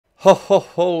Ho ho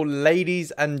ho,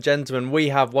 ladies and gentlemen, we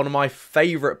have one of my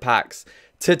favourite packs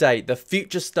to date, the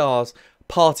Future Stars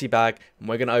Party Bag, and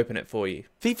we're going to open it for you.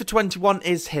 FIFA 21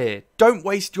 is here. Don't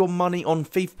waste your money on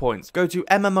FIFA points. Go to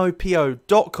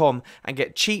MMOPO.com and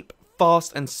get cheap,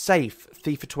 fast and safe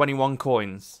FIFA 21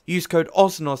 coins. Use code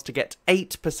OzNoz to get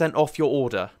 8% off your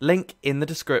order. Link in the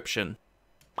description.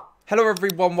 Hello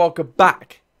everyone, welcome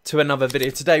back to another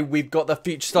video. Today we've got the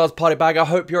Future Stars Party Bag. I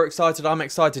hope you're excited. I'm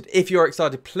excited. If you're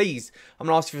excited, please, I'm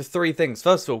going to ask you for three things.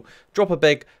 First of all, drop a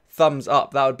big thumbs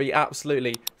up. That would be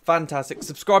absolutely fantastic.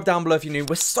 Subscribe down below if you're new.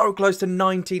 We're so close to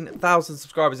 19,000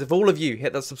 subscribers. If all of you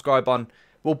hit that subscribe button,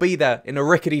 we'll be there in a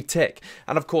rickety tick.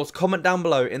 And of course, comment down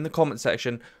below in the comment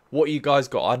section what you guys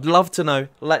got. I'd love to know.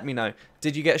 Let me know.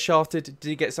 Did you get shafted? Did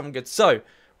you get something good? So,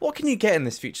 what can you get in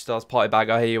this Future Stars Party Bag,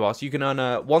 I hear you ask? You can earn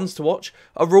a ones to watch,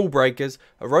 a rule breakers,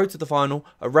 a road to the final,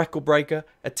 a record breaker,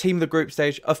 a team of the group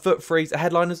stage, a foot freeze, a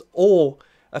headliners, or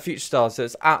a Future Stars. So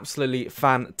it's absolutely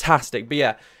fantastic. But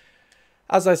yeah,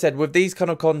 as I said, with these kind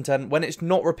of content, when it's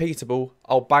not repeatable,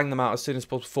 I'll bang them out as soon as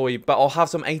possible for you. But I'll have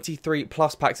some 83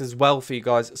 plus packs as well for you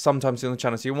guys sometime soon on the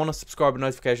channel. So you want to subscribe with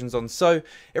notifications on. So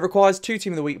it requires 2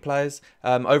 Team of the Week players.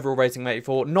 Overall rating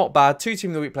 84. Not bad. 2 Team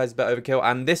of the Week players a bit overkill.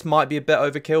 And this might be a bit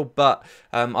overkill. But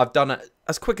I've done it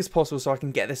as quick as possible so I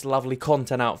can get this lovely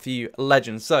content out for you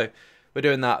legends. So we're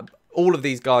doing that. All of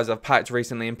these guys I've packed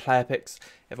recently in player picks,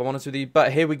 if I'm honest with you.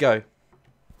 But here we go.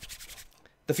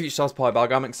 The Future Stars Party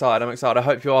Bag. I'm excited. I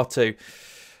hope you are too.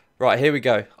 Right, here we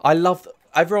go.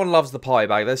 Everyone loves the Party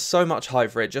Bag. There's so much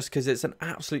hype for it just because it's an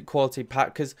absolute quality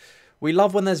pack. Because we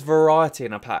love when there's variety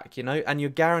in a pack, you know, and you're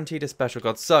guaranteed a special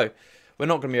card. So we're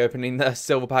not going to be opening the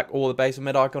silver pack or the base or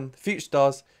mid icon. Future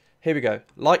Stars. Here we go.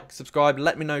 Like, subscribe.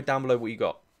 Let me know down below what you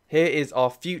got. Here is our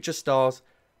Future Stars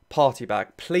Party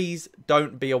Bag. Please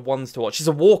don't be a ones to watch. It's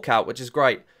a walkout, which is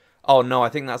great. Oh no, I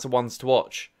think that's a ones to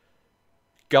watch.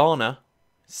 Ghana.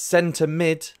 Centre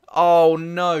mid. Oh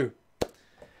no.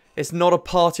 It's not a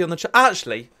party on the chat.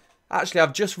 Actually,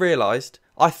 I've just realised.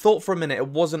 I thought for a minute it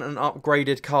wasn't an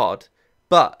upgraded card.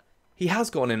 But he has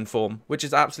got an inform, which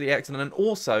is absolutely excellent. And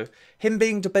also, him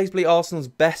being basically Arsenal's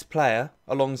best player,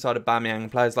 alongside Aubameyang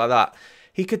and players like that,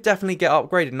 he could definitely get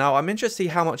upgraded. Now, I'm interested to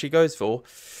see how much he goes for.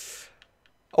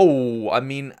 Oh, I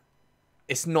mean,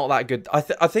 it's not that good. I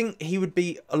think he would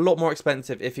be a lot more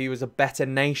expensive if he was a better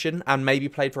nation and maybe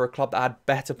played for a club that had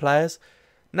better players.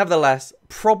 Nevertheless,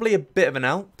 probably a bit of an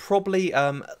out. Probably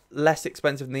less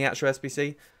expensive than the actual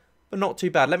SBC, but not too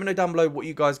bad. Let me know down below what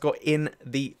you guys got in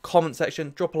the comment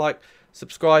section. Drop a like,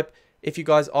 subscribe. If you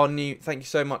guys are new, thank you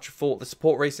so much for the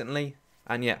support recently.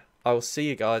 And yeah, I will see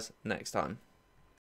you guys next time.